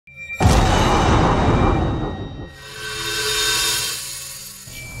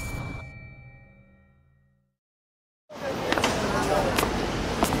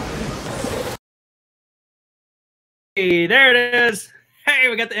Hey, there it is. Hey,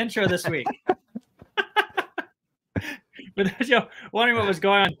 we got the intro this week. For those of you wondering what was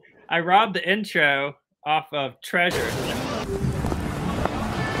going on, I robbed the intro off of Treasure.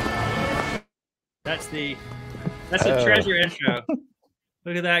 That's the Treasure intro.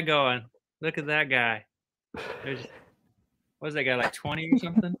 Look at that going. Look at that guy. What was that guy, like 20 or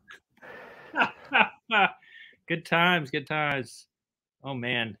something? Good times, good times. Oh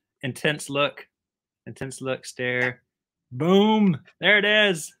man, intense look, stare. Boom, there it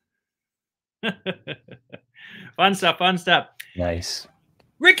is. Fun stuff, fun stuff. Nice.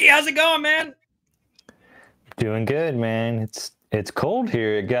 Ricky, how's it going, man? Doing good, man. It's cold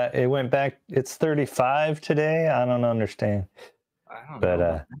here. It went back. It's 35 today. I don't understand. I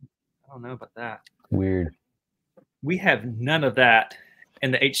don't know about that. Weird. We have none of that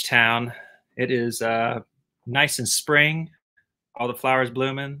in the H-Town. It is nice and spring. All the flowers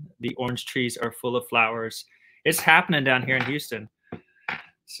blooming. The orange trees are full of flowers. It's happening down here in Houston.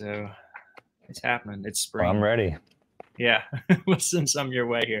 So it's happening. It's spring. I'm ready. Yeah, we'll send some your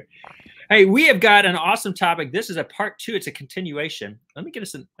way here. Hey, we have got an awesome topic. This is a part 2. It's a continuation. Let me get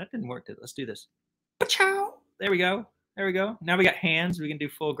us in. That didn't work. Let's do this. There we go. There we go. Now we got hands. We can do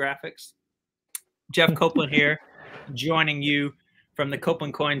full graphics. Jeff Copeland here, joining you from the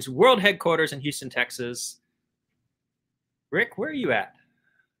Copeland Coins World Headquarters in Houston, Texas. Rick, where are you at?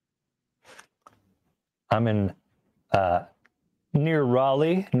 I'm in near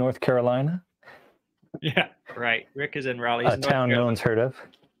Raleigh, North Carolina. Yeah, right. Rick is in Raleigh. A town no one's heard of.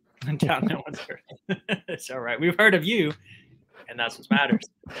 A town no one's heard of. It's all right. We've heard of you, and that's what matters.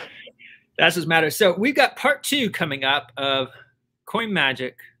 That's what matters. So we've got part 2 coming up of coin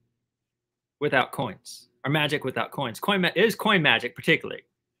magic without coins, or magic without coins. Coin magic, particularly,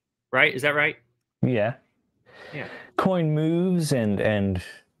 right? Is that right? Yeah. Yeah. Coin moves and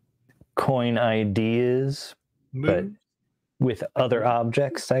coin ideas, but with other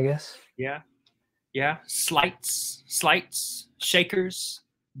objects, I guess. Yeah. Yeah. Sleights, shakers,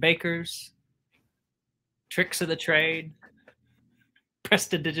 bakers, tricks of the trade,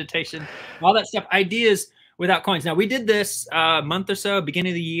 prestidigitation, all that stuff. Ideas without coins. Now, we did this a month or so,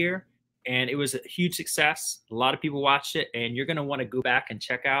 beginning of the year, and it was a huge success. A lot of people watched it, and you're going to want to go back and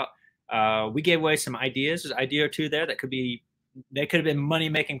check out. We gave away some ideas. There's an idea or two there that could have been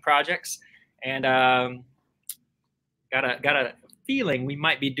money-making projects, and got a feeling we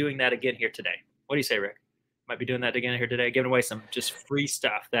might be doing that again here today. What do you say, Rick? Might be doing that again here today, giving away some just free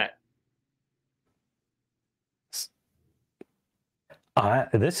stuff that.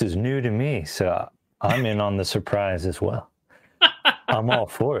 This is new to me, so I'm in on the surprise as well. I'm all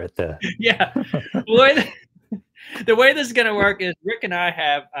for it, though. Yeah. The way this is going to work is Rick and I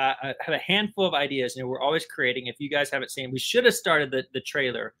have a handful of ideas. You know, we're always creating. If you guys haven't seen, we should have started the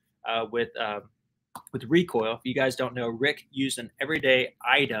trailer with recoil. If you guys don't know, Rick used an everyday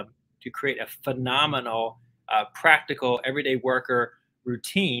item to create a phenomenal, practical, everyday worker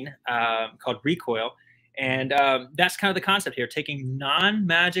routine called recoil. And that's kind of the concept here, taking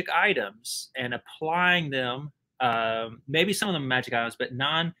non-magic items and applying them, maybe some of them magic items, but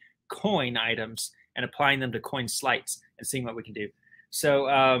non-coin items, and applying them to coin sleights and seeing what we can do.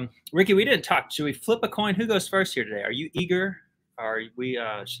 So, Ricky, we didn't talk. Should we flip a coin? Who goes first here today? Are you eager? Or are we,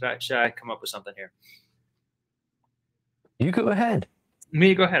 should I come up with something here? You go ahead.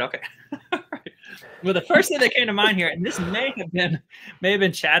 Me go ahead. Okay. All right. Well, the first thing that came to mind here, and this may have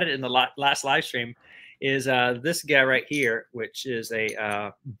been chatted in the last live stream, is this guy right here, which is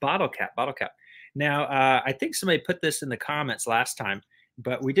a bottle cap. Now, I think somebody put this in the comments last time,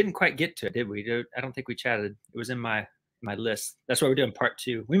 but we didn't quite get to it, did we? I don't think we chatted. It was in my list. That's what we're doing part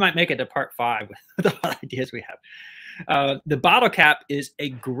 2. We might make it to part 5 with all the ideas we have. The bottle cap is a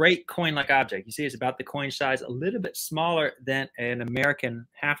great coin-like object. You see, it's about the coin size, a little bit smaller than an American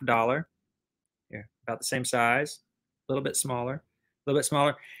 $50. Here, about the same size, a little bit smaller.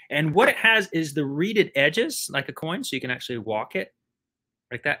 And what it has is the reeded edges, like a coin, so you can actually walk it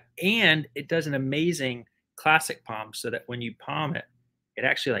like that. And it does an amazing classic palm, so that when you palm it, it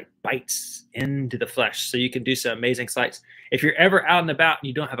actually like bites into the flesh. So you can do some amazing sleights. If you're ever out and about and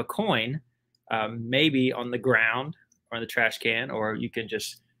you don't have a coin, maybe on the ground or in the trash can, or you can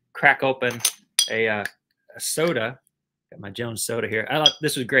just crack open a soda. Got my Jones soda here. I thought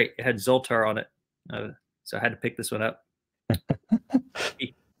this was great. It had Zoltar on it. So I had to pick this one up.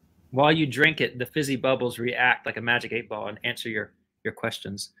 While you drink it, the fizzy bubbles react like a magic 8-ball and answer your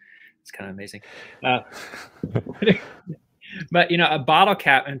questions. It's kind of amazing. But, you know, a bottle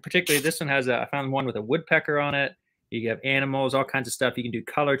cap, and particularly this one has I found one with a woodpecker on it. You have animals, all kinds of stuff. You can do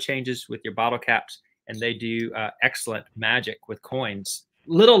color changes with your bottle caps, and they do excellent magic with coins.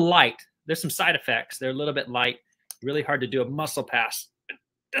 Little light. There's some side effects. They're a little bit light, really hard to do a muscle pass. It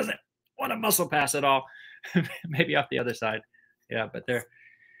doesn't want a muscle pass at all. Maybe off the other side. Yeah, but they're,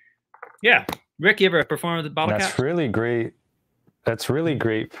 yeah. Rick, you ever perform with the bottle That's caps? really great. That's really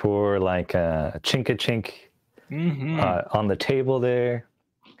great for like a chink on the table there,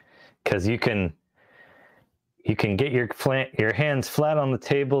 because you can get your hands flat on the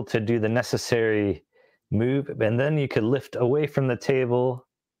table to do the necessary move, and then you could lift away from the table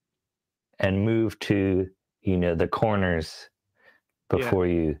and move to, you know, the corners before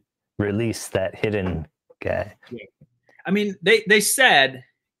you release that hidden guy. Yeah. I mean, they said,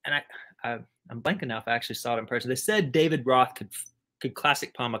 and I'm blanking now if I actually saw it in person. They said David Roth could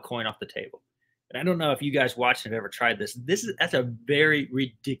classic palm a coin off the table. And I don't know if you guys watching have ever tried this. That's a very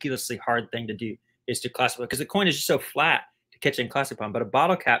ridiculously hard thing to do, is to classic, because the coin is just so flat to catch in classic palm. But a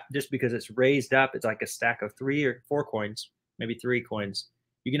bottle cap, just because it's raised up, it's like a stack of 3 or 4 coins, maybe 3 coins.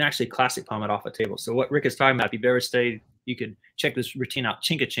 You can actually classic palm it off a table. So what Rick is talking about, if you've ever studied, you could check this routine out.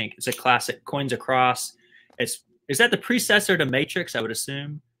 Chink-a-chink. It's a classic, coins across. Is that the predecessor to Matrix? I would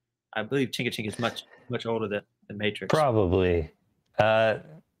assume. I believe Chink-a-chink is much older than Matrix. Probably.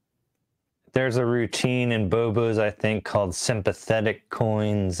 There's a routine in Bobo's, I think, called sympathetic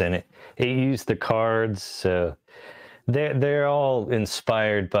coins, and it used the cards. So they're all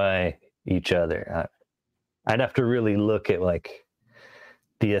inspired by each other. I'd have to really look at like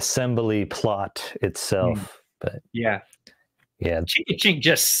the assembly plot itself, but yeah. Chink-a-chink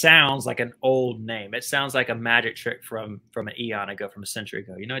just sounds like an old name. It sounds like a magic trick from an eon ago, from a century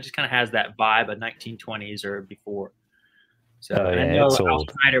ago. You know, it just kind of has that vibe of 1920s or before. So I know Al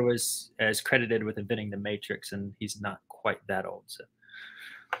Schneider was as credited with inventing the Matrix, and he's not quite that old. So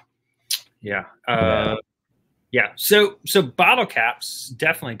yeah. So bottle caps,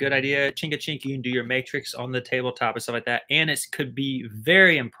 definitely a good idea. Chink-a-chink, you can do your Matrix on the tabletop and stuff like that, and it could be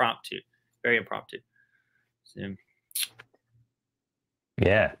very impromptu. So,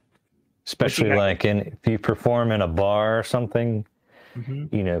 yeah, especially like if you perform in a bar or something,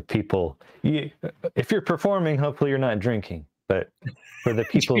 you know, if you're performing, hopefully you're not drinking, but for the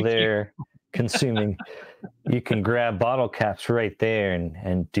people there consuming, you can grab bottle caps right there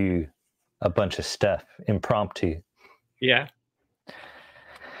and do a bunch of stuff impromptu. Yeah.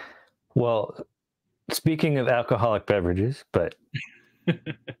 Well, speaking of alcoholic beverages, but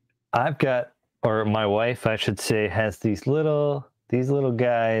I've got, or my wife, I should say, has these little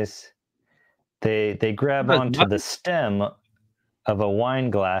guys. They grab onto the stem of a wine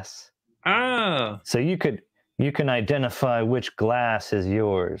glass. Oh. So you can identify which glass is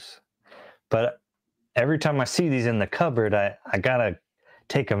yours. But every time I see these in the cupboard, I gotta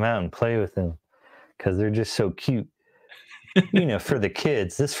take them out and play with them because they're just so cute. You know, for the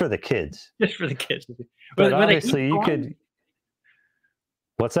kids. This is for the kids. Just for the kids. But obviously you could.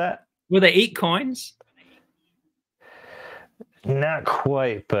 What's that? Will they eat coins? Not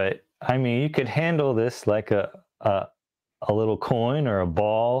quite, but I mean, you could handle this like a little coin or a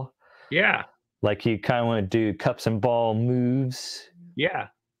ball. Yeah. Like you kind of want to do cups and ball moves. Yeah.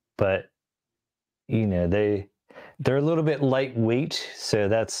 But you know, they're a little bit lightweight, so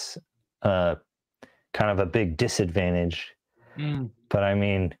that's kind of a big disadvantage. But I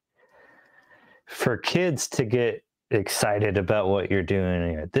mean, for kids to get excited about what you're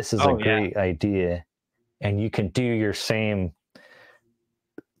doing, this is a great idea, and you can do your same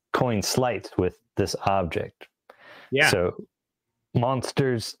coin sleights with this object. Yeah. So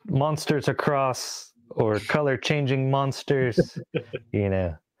monsters across, or color changing monsters, you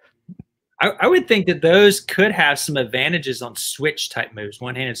know. I would think that those could have some advantages on switch type moves,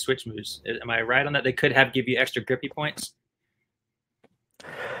 one-handed switch moves. Am I right on that? They could give you extra grippy points.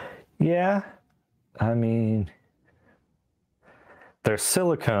 Yeah, I mean, they're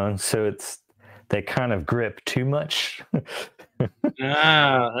silicone, so they kind of grip too much.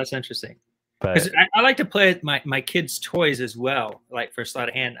 Oh, that's interesting. Because I like to play with my kids' toys as well, like for sleight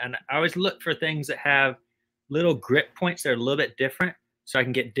of hand, and I always look for things that have little grip points that are a little bit different, so I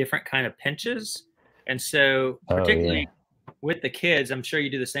can get different kind of pinches. And so, particularly with the kids, I'm sure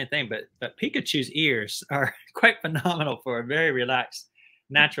you do the same thing. But Pikachu's ears are quite phenomenal for a very relaxed,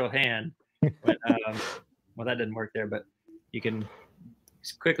 natural hand. But, well, that didn't work there, but you can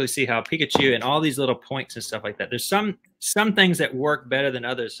quickly see how Pikachu and all these little points and stuff like that. There's some things that work better than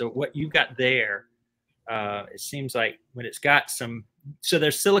others. So what you've got there, it seems like when it's got some, so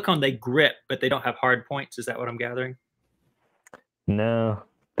they're silicone, they grip, but they don't have hard points. Is that what I'm gathering? No,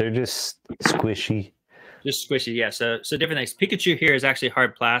 they're just squishy. Just squishy, yeah. So different things. Pikachu here is actually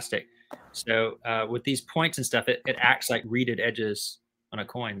hard plastic. So with these points and stuff, it acts like reeded edges on a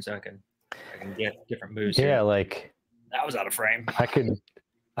coin. So I can get different moves. Yeah, here. like that was out of frame.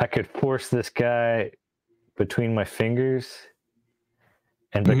 I could force this guy between my fingers.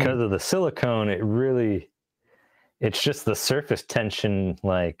 And because of the silicone, it's just the surface tension.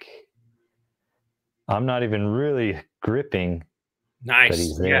 Like, I'm not even really gripping. Nice. But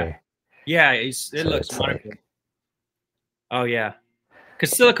he's there. Yeah. It looks wonderful. Like, oh yeah.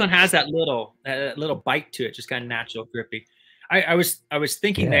 Because silicone has that little bite to it, just kind of natural grippy. I was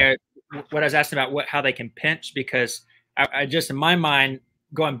thinking there, what I was asking about how they can pinch, because I just, in my mind,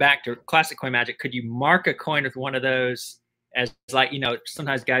 going back to classic coin magic, could you mark a coin with one of those as, like, you know,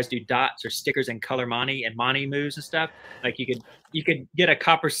 sometimes guys do dots or stickers and color money and money moves and stuff. Like you could get a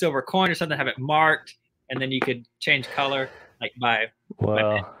copper silver coin or something, have it marked, and then you could change color like by.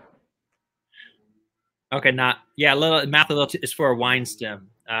 Okay, not math a little is for a wine stem.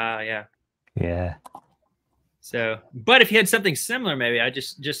 Yeah. Yeah. So, but if you had something similar, maybe I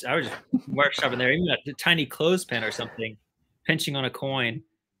was just workshopping there, even a tiny clothespin or something, pinching on a coin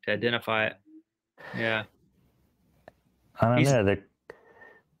to identify it. Yeah. I don't know.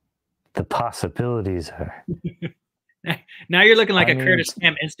 The possibilities are. Now you're looking like a Curtis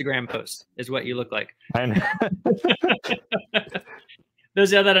Cam Instagram post is what you look like. I know.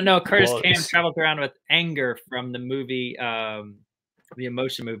 Those of you that don't know, Curtis Cam traveled around with anger from the movie, the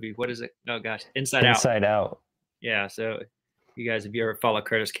emotion movie. What is it? Oh gosh, Inside Out. Inside Out. Yeah. So you guys, if you ever follow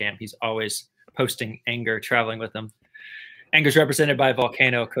Curtis Cam, he's always posting anger, traveling with him. Anger's represented by a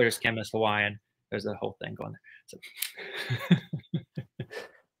volcano. Curtis Cam is Hawaiian. There's a whole thing going there. So.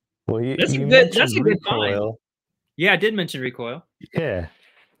 Well, that's a good recoil. Yeah, I did mention recoil. Yeah.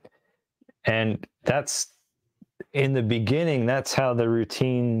 And that's, in the beginning, that's how the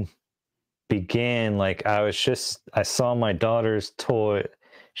routine began. Like, I saw my daughter's toy.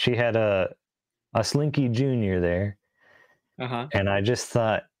 She had a Slinky Junior there. And I just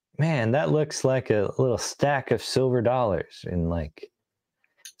thought, man, that looks like a little stack of silver dollars. And like,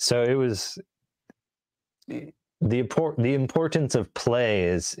 so it was, the importance of play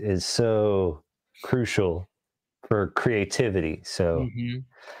is so crucial for creativity. So,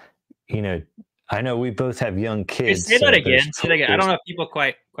 you know, I know we both have young kids. Hey, say that again. Say that again. I don't know if people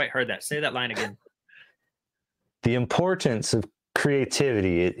quite heard that. Say that line again. The importance of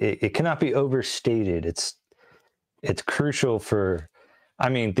creativity, it cannot be overstated. It's crucial for, I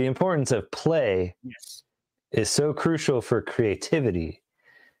mean, the importance of play is so crucial for creativity.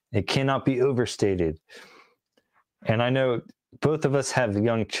 It cannot be overstated. And I know both of us have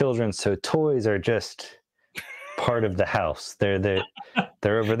young children, so toys are just part of the house. They're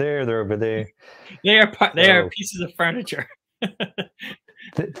over there. They're over there. They are pieces of furniture.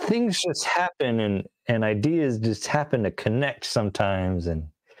 Things just happen, and ideas just happen to connect sometimes. And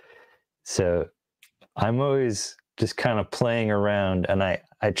so I'm always just kind of playing around, and I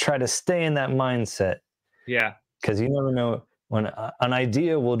try to stay in that mindset. Yeah. Because you never know when an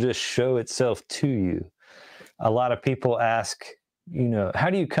idea will just show itself to you. A lot of people ask, you know,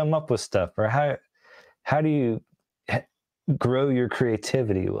 how do you come up with stuff, or how do you grow your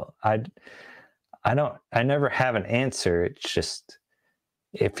creativity? Well, I never have an answer. It's just,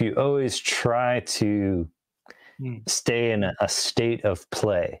 if you always try to stay in a state of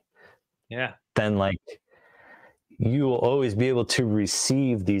play, then like you will always be able to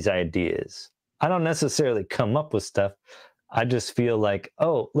receive these ideas. I don't necessarily come up with stuff. I just feel like,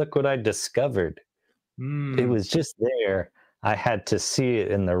 oh, look what I discovered. It was just there. I had to see it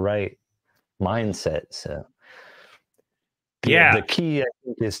in the right mindset. So the key, I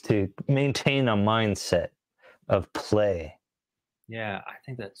think, is to maintain a mindset of play. Yeah, I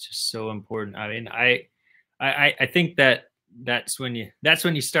think that's just so important. I mean, I think that's when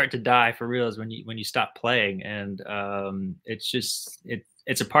you start to die for real, is when you stop playing. And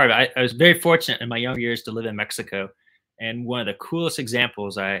it's a part of it. I was very fortunate in my younger years to live in Mexico, and one of the coolest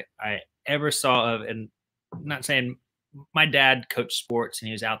examples I ever saw of, and I'm not saying, my dad coached sports and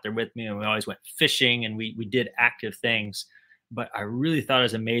he was out there with me, and we always went fishing and we did active things. But I really thought it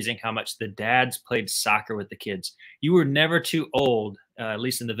was amazing how much the dads played soccer with the kids. You were never too old, at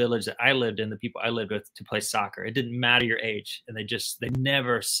least in the village that I lived in, the people I lived with, to play soccer. It didn't matter your age, and they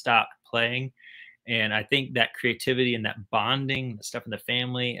never stopped playing. And I think that creativity and that bonding, the stuff in the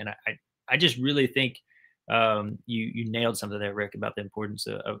family, and I just really think you nailed something there, Rick, about the importance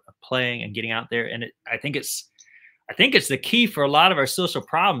of playing and getting out there. And I think it's the key for a lot of our social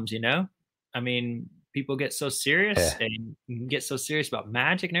problems. You know, I mean, people get so serious and get so serious about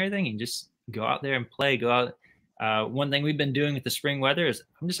magic and everything, and just go out there and play. Go out. One thing we've been doing with the spring weather is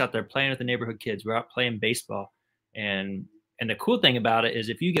I'm just out there playing with the neighborhood kids. We're out playing baseball, and the cool thing about it is,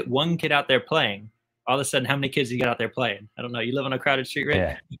 if you get one kid out there playing, all of a sudden, how many kids do you get out there playing? I don't know. You live on a crowded street, right?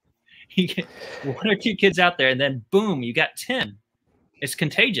 Yeah. You get one or two kids out there, and then boom, you got 10. It's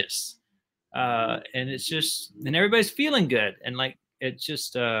contagious. and it's just, and everybody's feeling good, and like it's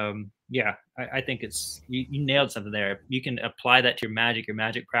just yeah, I think it's you nailed something there. If you can apply that to your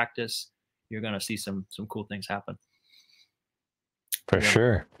magic practice, you're gonna see some cool things happen. For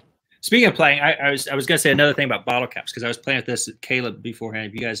sure. Speaking of playing, I was gonna say another thing about bottle caps, because I was playing with this at Caleb beforehand.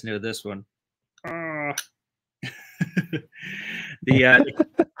 If you guys know this one, the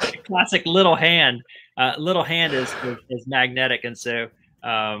classic little hand. Little hand is magnetic, and so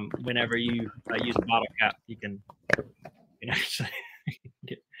whenever you use a bottle cap, you can actually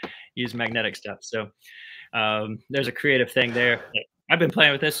use magnetic stuff. So there's a creative thing there. I've been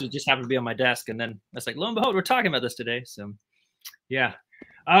playing with this. It just happened to be on my desk, and then I was like, lo and behold, we're talking about this today. So yeah.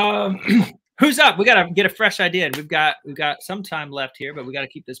 Who's up? We got to get a fresh idea, and we've got some time left here, but we got to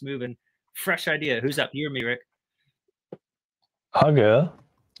keep this moving. Fresh idea. Who's up? You or me, Rick? I'll go.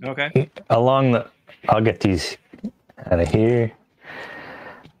 Okay. I'll get these out of here.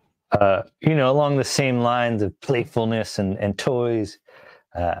 Along the same lines of playfulness and toys,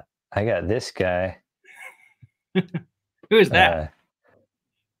 I got this guy. Who is that?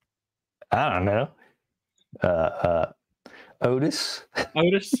 I don't know. Otis.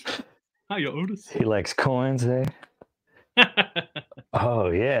 Otis? How you, Otis? He likes coins there. Oh,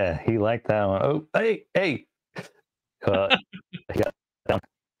 yeah. He liked that one. Oh, hey. I got down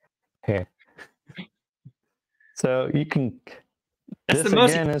here. So you can... That's this the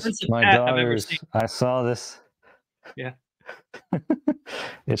most again is expensive my hat I've ever daughter's. seen. I saw this. Yeah.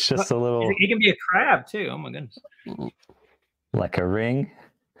 It's just a little... It can be a crab, too. Oh, my goodness. Like a ring.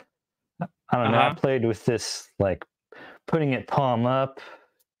 I don't know. I played with this, like, putting it palm up.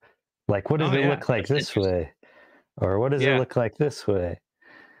 Like, what does it look like this way? Or what does it look like this way?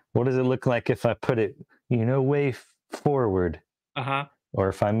 What does it look like if I put it, way forward? Or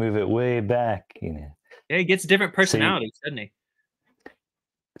if I move it way back, Yeah, he gets different personalities, doesn't he?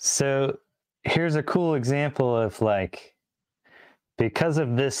 So here's a cool example of, like, because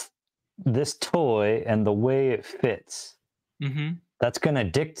of this toy and the way it fits, that's going to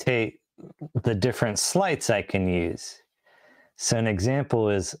dictate the different sleights I can use. So an example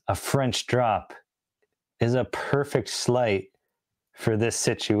is a French drop is a perfect sleight for this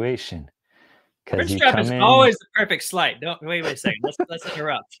situation. French drop is always the perfect sleight. Wait a second. Let's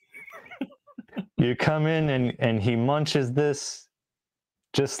interrupt. You come in and he munches this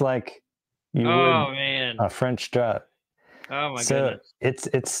just like you would a French drop. Oh my goodness.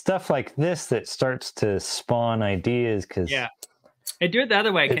 It's stuff like this that starts to spawn ideas, because Hey, do it the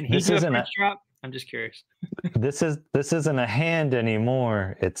other way. Can he do a French drop? I'm just curious. This isn't a hand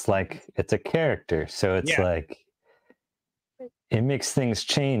anymore. It's like it's a character. So it's like it makes things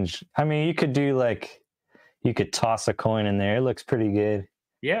change. I mean, you could toss a coin in there. It looks pretty good.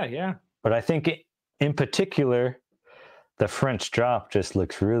 Yeah. But I think in particular, the French drop just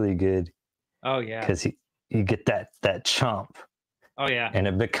looks really good. Oh yeah. Because you get that chomp. Oh yeah. And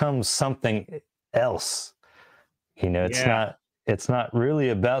it becomes something else. It's not really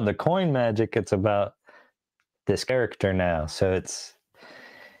about the coin magic. It's about this character now. So it's,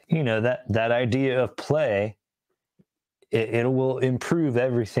 that idea of play, it will improve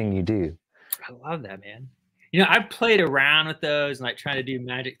everything you do. I love that, man. I've played around with those and like trying to do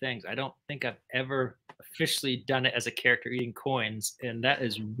magic things. I don't think I've ever officially done it as a character eating coins. And that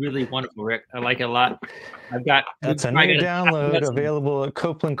is really wonderful, Rick. I like it a lot. That's a new download available at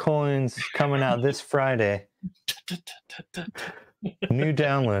Copeland Coins, coming out this Friday. New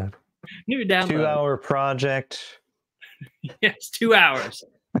download. 2-hour project. Yes, 2 hours.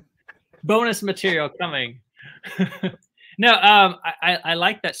 Bonus material coming. No, I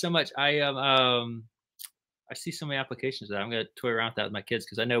like that so much. I see so many applications of that. I'm going to toy around with that with my kids,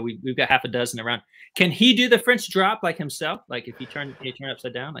 because I know we've got half a dozen around. Can he do the French drop like himself? Like if you turn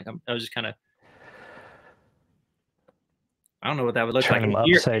upside down? Like I was just kind of, I don't know what that would look like.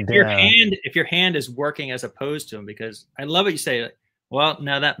 If your hand is working as opposed to him, because I love what you say. Like, well,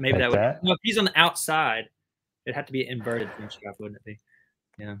 no, that would. No, if he's on the outside, it'd have to be an inverted French drop, wouldn't it be?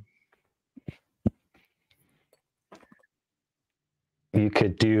 Yeah. You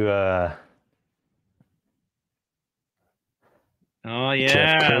could do. Oh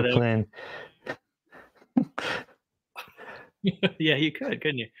yeah, Copeland. Yeah, you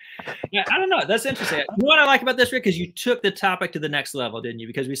couldn't you? Yeah, I don't know. That's interesting. You know what I like about this, Rick, is you took the topic to the next level, didn't you?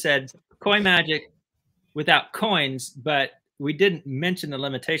 Because we said coin magic without coins, but we didn't mention the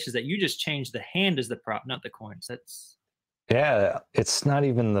limitations that you just changed the hand as the prop, not the coins. That's it's not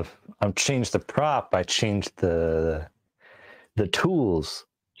even I've changed the prop. I changed the tools,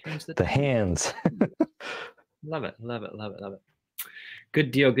 the hands. Love it.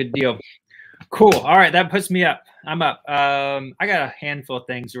 Good deal. Cool. All right, that puts me up. I'm up. I got a handful of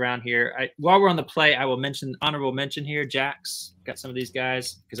things around here. While we're on the play, I will mention honorable mention here. Jacks got some of these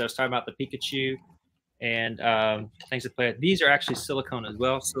guys because I was talking about the Pikachu and things to play with. These are actually silicone as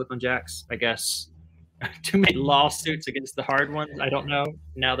well. Silicone jacks, I guess. To make lawsuits against the hard ones. I don't know.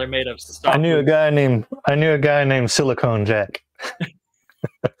 Now they're made of soft. I knew a guy named Silicone Jack.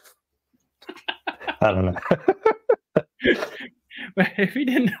 I don't know. But if you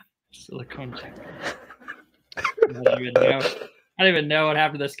didn't know, silicone jack. I don't even know what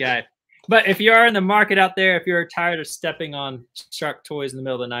happened to this guy. But if you are in the market out there, if you're tired of stepping on sharp toys in the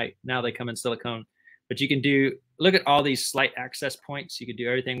middle of the night, now they come in silicone. But you can look at all these slight access points. You can do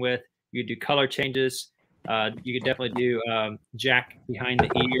everything with. You can do color changes. You can definitely do jack behind the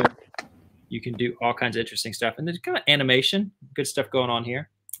ear. You can do all kinds of interesting stuff. And there's kind of animation, good stuff going on here.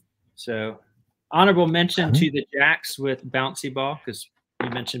 So honorable mention to the jacks with bouncy ball, because you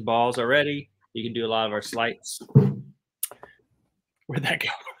mentioned balls already. You can do a lot of our slights. Where'd that go?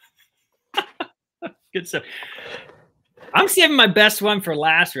 Good stuff. I'm saving my best one for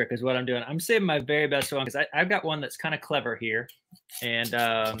last, Rick, is what I'm doing. I'm saving my very best one because I've got one that's kind of clever here. And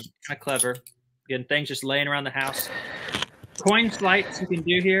kind of clever. Again, things just laying around the house. Coin slights you can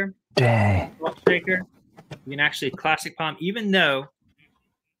do here. Dang. Salt shaker. You can actually classic palm, even though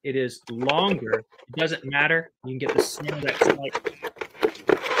it is longer, it doesn't matter. You can get the same exact slight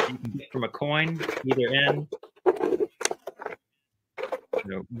you can get from a coin, either end.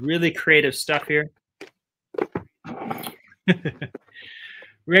 So really creative stuff here.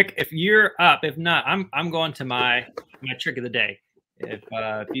 Rick, if you're up, if not, I'm going to my trick of the day. If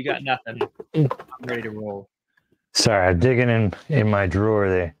you got nothing, I'm ready to roll. Sorry, I'm digging in my drawer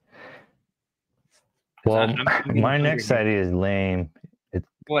there. Well, my next idea is lame.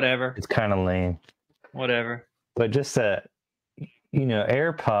 Whatever. It's kind of lame. Whatever. But just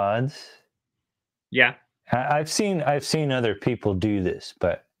AirPods. Yeah. I've seen other people do this,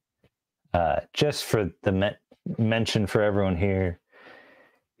 but just for the mention for everyone here,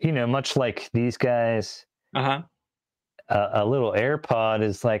 much like these guys, a little AirPod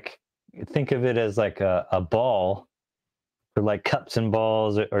is like, think of it as like a ball for like cups and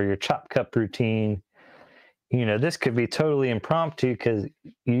balls or your chop cup routine. This could be totally impromptu because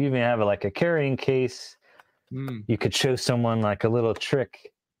you even have like a carrying case. You could show someone like a little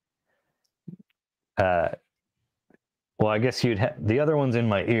trick. Well, I guess you'd have the other one's in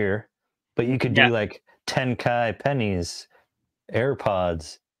my ear, but you could do like 10 Kai pennies,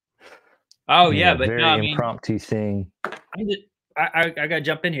 AirPods. Oh yeah, but very impromptu thing. I gotta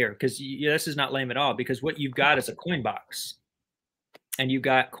jump in here because this is not lame at all. Because what you've got is a coin box, and you've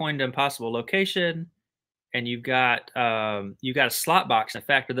got coin to impossible location, and you've got a slot box. In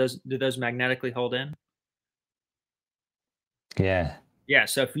fact, do those magnetically hold in? Yeah. Yeah.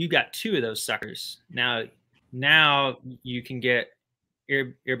 So if you got two of those suckers, now you can get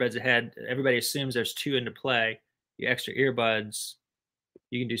earbuds ahead. Everybody assumes there's two into play. You extra earbuds.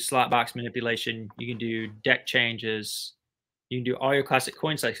 You can do slot box manipulation. You can do deck changes. You can do all your classic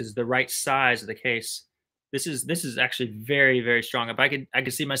coin sizes, the right size of the case. This is actually very, very strong. If I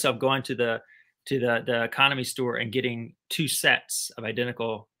could see myself going to the economy store and getting two sets of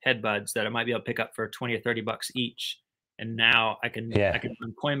identical headbuds that I might be able to pick up for 20 or 30 bucks each. And now I can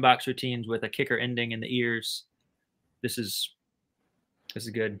run coin box routines with a kicker ending in the ears. This is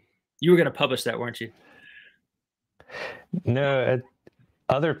good. You were going to publish that, weren't you? No,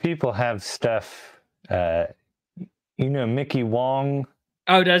 other people have stuff. Mickey Wong.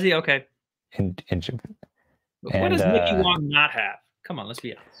 Oh, does he? Okay. What does Mickey Wong not have? Come on, let's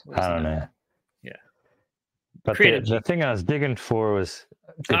be honest. I don't know. Yeah. But the thing I was digging for was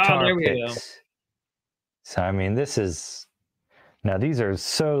guitar picks. So I mean, these are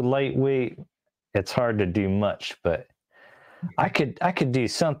so lightweight. It's hard to do much, but I could do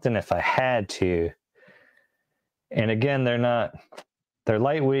something if I had to. And again, they're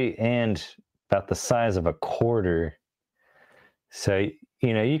lightweight and about the size of a quarter. So,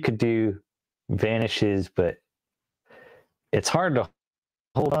 you could do vanishes, but it's hard to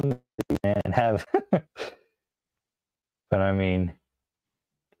hold on to and have. But I mean,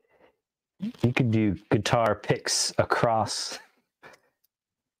 you could do guitar picks across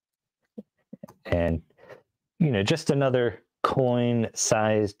and, just another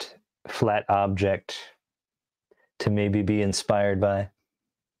coin-sized flat object to maybe be inspired by.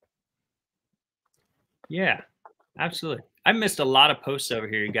 Yeah, absolutely. I missed a lot of posts over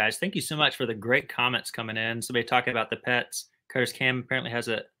here, you guys. Thank you so much for the great comments coming in. Somebody talking about the pets. Curtis Cam apparently has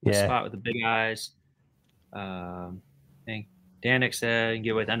a spot with the big eyes. I think Danik said, you can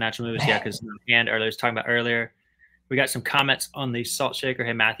get with unnatural moves. Yeah, because hand earlier was talking about earlier. We got some comments on the salt shaker.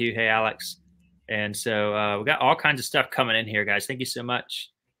 Hey, Matthew. Hey, Alex. And so we got all kinds of stuff coming in here, guys. Thank you so much.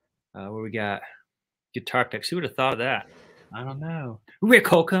 Where we got guitar picks. Who would have thought of that? I don't know. Rick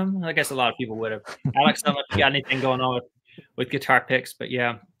Holcomb. I guess a lot of people would have. Alex, I don't know if you got anything going on with guitar picks, but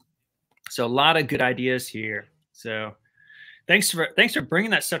yeah. So a lot of good ideas here. So thanks for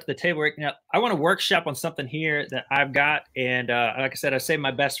bringing that stuff to the table. Now, I want to workshop on something here that I've got, and like I said, I saved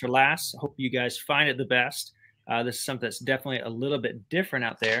my best for last. I hope you guys find it the best. This is something that's definitely a little bit different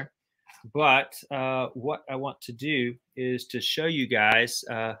out there. But what I want to do is to show you guys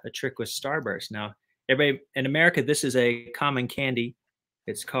a trick with Starburst. Now, everybody in America, this is a common candy.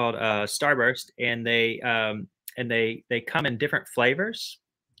 It's called Starburst, and they come in different flavors.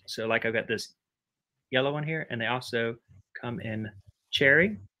 So, like I've got this yellow one here, and they also come in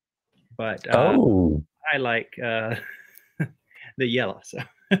cherry. But I like the yellow. So,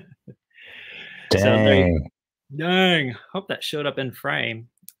 dang, dang! Hope that showed up in frame.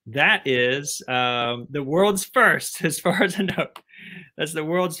 That is the world's first, as far as I know. That's the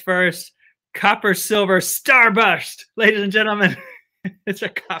world's first copper silver Starburst, ladies and gentlemen. It's a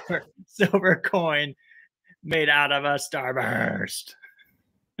copper silver coin made out of a Starburst.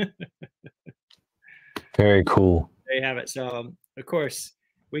 Very cool. There you have it. So, of course,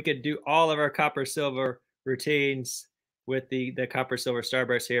 we could do all of our copper silver routines with the copper silver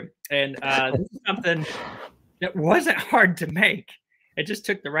Starburst here. And this is something that wasn't hard to make. It just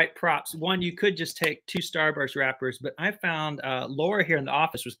took the right props. One, you could just take 2 Starburst wrappers, but I found Laura here in the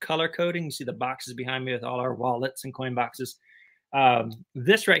office was color coding. You see the boxes behind me with all our wallets and coin boxes.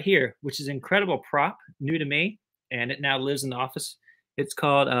 This right here, which is an incredible prop, new to me, and it now lives in the office. It's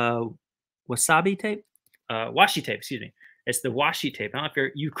called wasabi tape, washi tape, excuse me. It's the washi tape. I don't know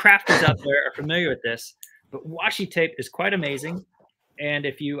if you crafters out there are familiar with this, but washi tape is quite amazing. And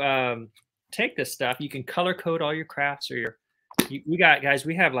if you take this stuff, you can color code all your crafts or your we got, guys,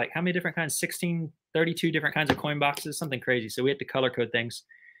 we have like how many different kinds? 32 different kinds of coin boxes, something crazy. So we have to color code things.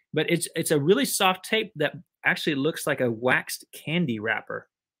 But it's a really soft tape that actually looks like a waxed candy wrapper.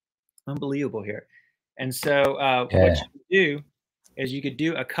 Unbelievable here. And so what you could do is you could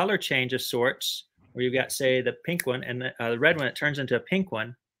do a color change of sorts where you've got, say, the pink one and the red one, it turns into a pink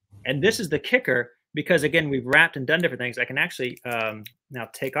one. And this is the kicker because, again, we've wrapped and done different things. I can actually now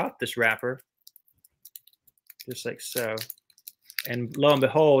take off this wrapper just like so. And lo and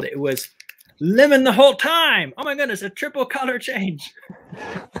behold, it was lemon the whole time. Oh my goodness, a triple color change.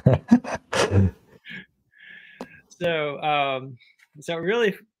 So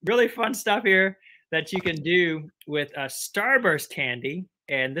really, really fun stuff here that you can do with a Starburst candy.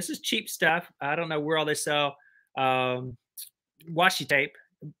 And this is cheap stuff. I don't know where all they sell washi tape.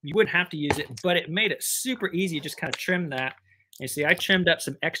 You wouldn't have to use it, but it made it super easy. You just kind of trim that. You see, I trimmed up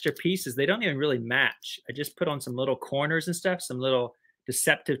some extra pieces. They don't even really match. I just put on some little corners and stuff, some little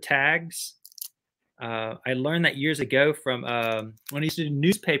deceptive tags. I learned that years ago from when I used to do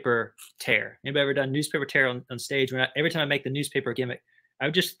newspaper tear. Anybody ever done newspaper tear on stage? Every time I make the newspaper gimmick, I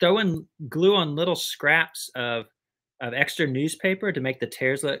would just throw in glue on little scraps of extra newspaper to make the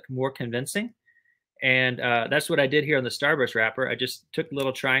tears look more convincing. And that's what I did here on the Starburst wrapper. I just took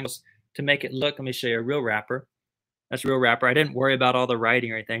little triangles to make it look. Let me show you a real wrapper. That's a real wrapper. I didn't worry about all the writing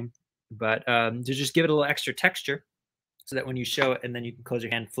or anything, but to just give it a little extra texture so that when you show it and then you can close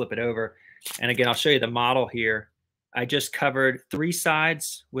your hand, flip it over. And again, I'll show you the model here. I just covered 3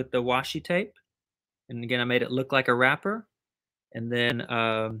 sides with the washi tape. And again, I made it look like a wrapper. And then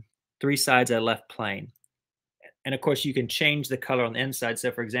 3 sides I left plain. And of course, you can change the color on the inside. So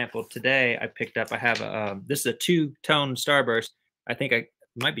for example, today I picked up, I have this is a 2-tone Starburst. I think it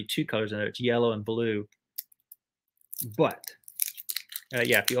might be 2 colors in there. It's yellow and blue. But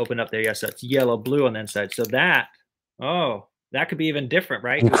yeah, if you open up there, yes, that's yellow, blue on the inside. So that could be even different,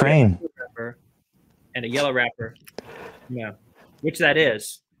 right? Ukraine. And a yellow wrapper. Yeah, which that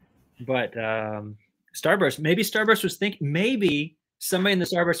is. But Starburst, maybe Starburst was thinking, maybe somebody in the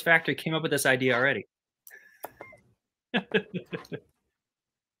Starburst factory came up with this idea already.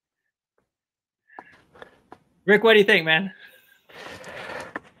 Rick, what do you think, man?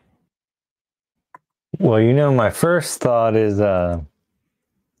 Well, you know, my first thought is,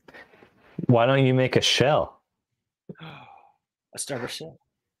 why don't you make a shell? A Starburst shell.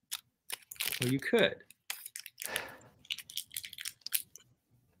 Well, you could.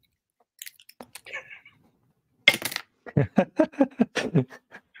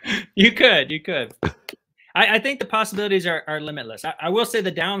 You could. I think the possibilities are limitless. I will say the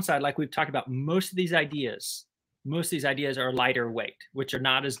downside, like we've talked about, most of these ideas are lighter weight, which are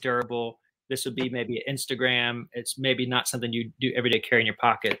not as durable. This would be maybe an Instagram. It's maybe not something you do every day, carry in your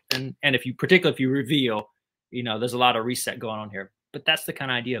pocket. And particularly if you reveal, you know, there's a lot of reset going on here. But that's the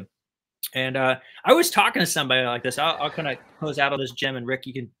kind of idea. And I was talking to somebody like this. I'll kind of close out on this, Jim, and Rick,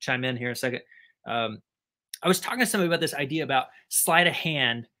 you can chime in here in a second. I was talking to somebody about this idea about sleight of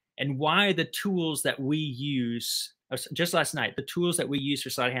hand and why the tools that we use, just last night, the tools that we use for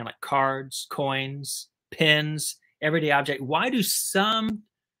sleight of hand, like cards, coins, pins, everyday object, why do some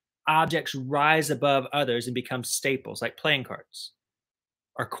objects rise above others and become staples, like playing cards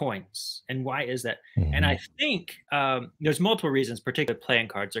or coins? And why is that? Mm-hmm. And I think there's multiple reasons, particularly playing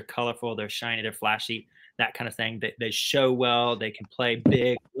cards. They're colorful, they're shiny, they're flashy, that kind of thing. They show well, they can play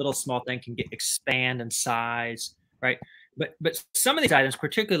big, little small thing can expand in size, right? But some of these items,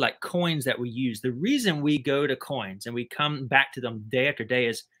 particularly like coins that we use, the reason we go to coins and we come back to them day after day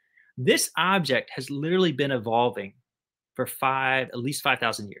is this object has literally been evolving for at least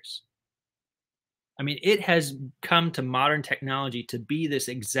 5,000 years. I mean, it has come to modern technology to be this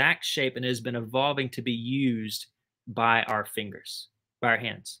exact shape and has been evolving to be used by our fingers, by our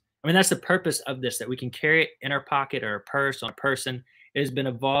hands. I mean, that's the purpose of this, that we can carry it in our pocket or a purse, on a person. It has been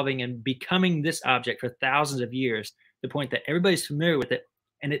evolving and becoming this object for thousands of years, to the point that everybody's familiar with it,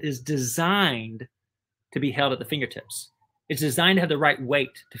 and it is designed to be held at the fingertips. It's designed to have the right weight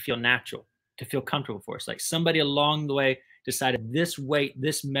to feel natural, to feel comfortable for us. Like somebody along the way decided this weight,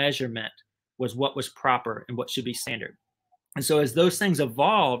 this measurement was what was proper and what should be standard. And so as those things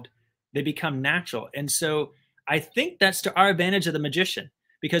evolved, they become natural. And so I think that's to our advantage of the magician,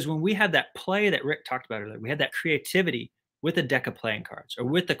 because when we had that play that Rick talked about earlier, we had that creativity with a deck of playing cards or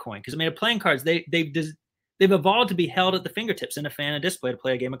with the coin. Because I mean, playing cards, they've evolved to be held at the fingertips in a fan and display to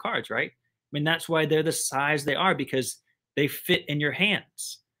play a game of cards, right? I mean, that's why they're the size they are, because they fit in your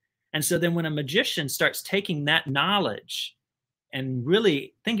hands. And so then when a magician starts taking that knowledge and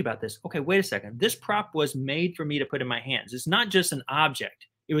really think about this, okay, wait a second, this prop was made for me to put in my hands. It's not just an object.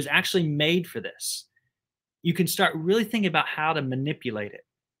 It was actually made for this. You can start really thinking about how to manipulate it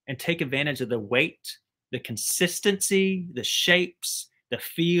and take advantage of the weight, the consistency, the shapes, the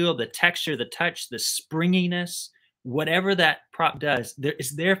feel, the texture, the touch, the springiness, whatever that prop does,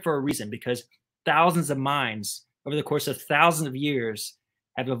 it's there for a reason, because thousands of minds over the course of thousands of years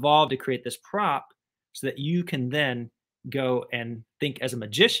have evolved to create this prop so that you can then go and think as a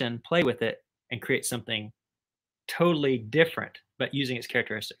magician, play with it, and create something totally different, but using its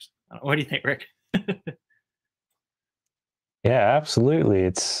characteristics. What do you think, Rick? Yeah, absolutely.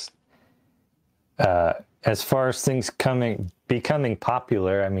 It's as far as things becoming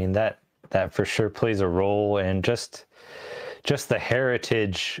popular, I mean, that for sure plays a role in just the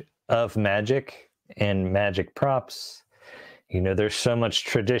heritage of magic and magic props. You know, there's so much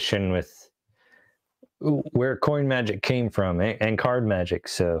tradition with where coin magic came from and card magic.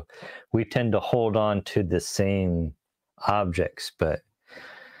 So we tend to hold on to the same objects, but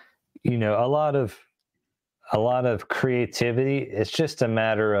you know, a lot of creativity, it's just a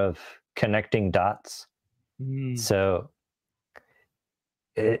matter of connecting dots. So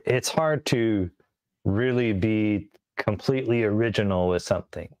it's hard to really be completely original with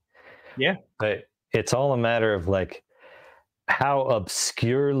something. Yeah. But it's all a matter of like how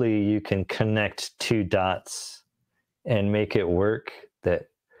obscurely you can connect two dots and make it work. That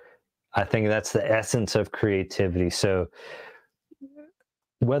I think that's the essence of creativity. So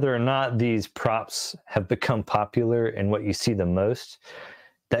whether or not these props have become popular and what you see the most,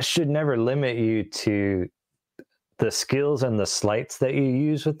 that should never limit you to the skills and the sleights that you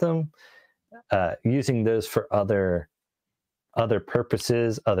use with them, using those for other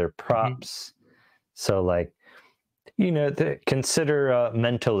purposes, other props. So like, you know, consider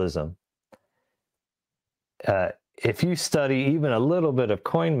mentalism. If you study even a little bit of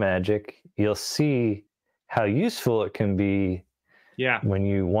coin magic, you'll see how useful it can be. Yeah. When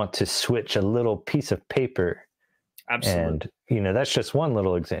you want to switch a little piece of paper. Absolutely. And, you know, that's just one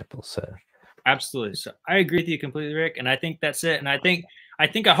little example. So absolutely. So I agree with you completely, Rick. And I think that's it. And I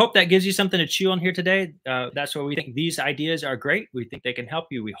hope that gives you something to chew on here today. That's why we think these ideas are great. We think they can help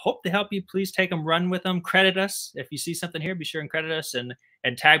you. We hope to help you. Please take them, run with them, credit us. If you see something here, be sure and credit us and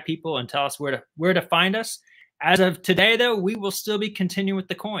tag people and tell us where to find us. As of today, though, we will still be continuing with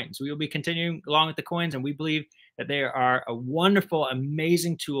the coins. We will be continuing along with the coins, and we believe that they are a wonderful,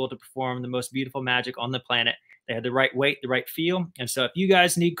 amazing tool to perform the most beautiful magic on the planet. They have the right weight, the right feel. And so if you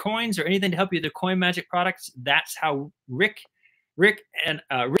guys need coins or anything to help you with the coin magic products, that's how Rick and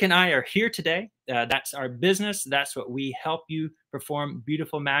I are here today. That's our business. That's what we help you perform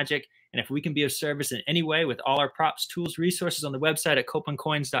beautiful magic. And if we can be of service in any way with all our props, tools, resources on the website at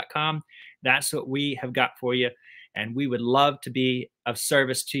copelandcoins.com, that's what we have got for you. And we would love to be of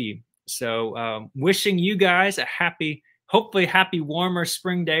service to you. So wishing you guys a happy hopefully happy warmer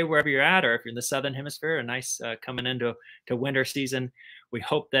spring day wherever you're at, or if you're in the Southern Hemisphere, a nice coming into winter season. We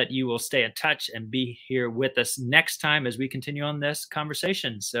hope that you will stay in touch and be here with us next time as we continue on this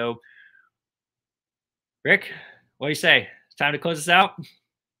conversation. So, Rick, what do you say? It's time to close this out?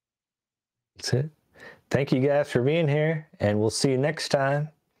 That's it. Thank you guys for being here, and we'll see you next time.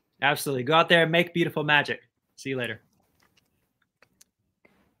 Absolutely. Go out there and make beautiful magic. See you later.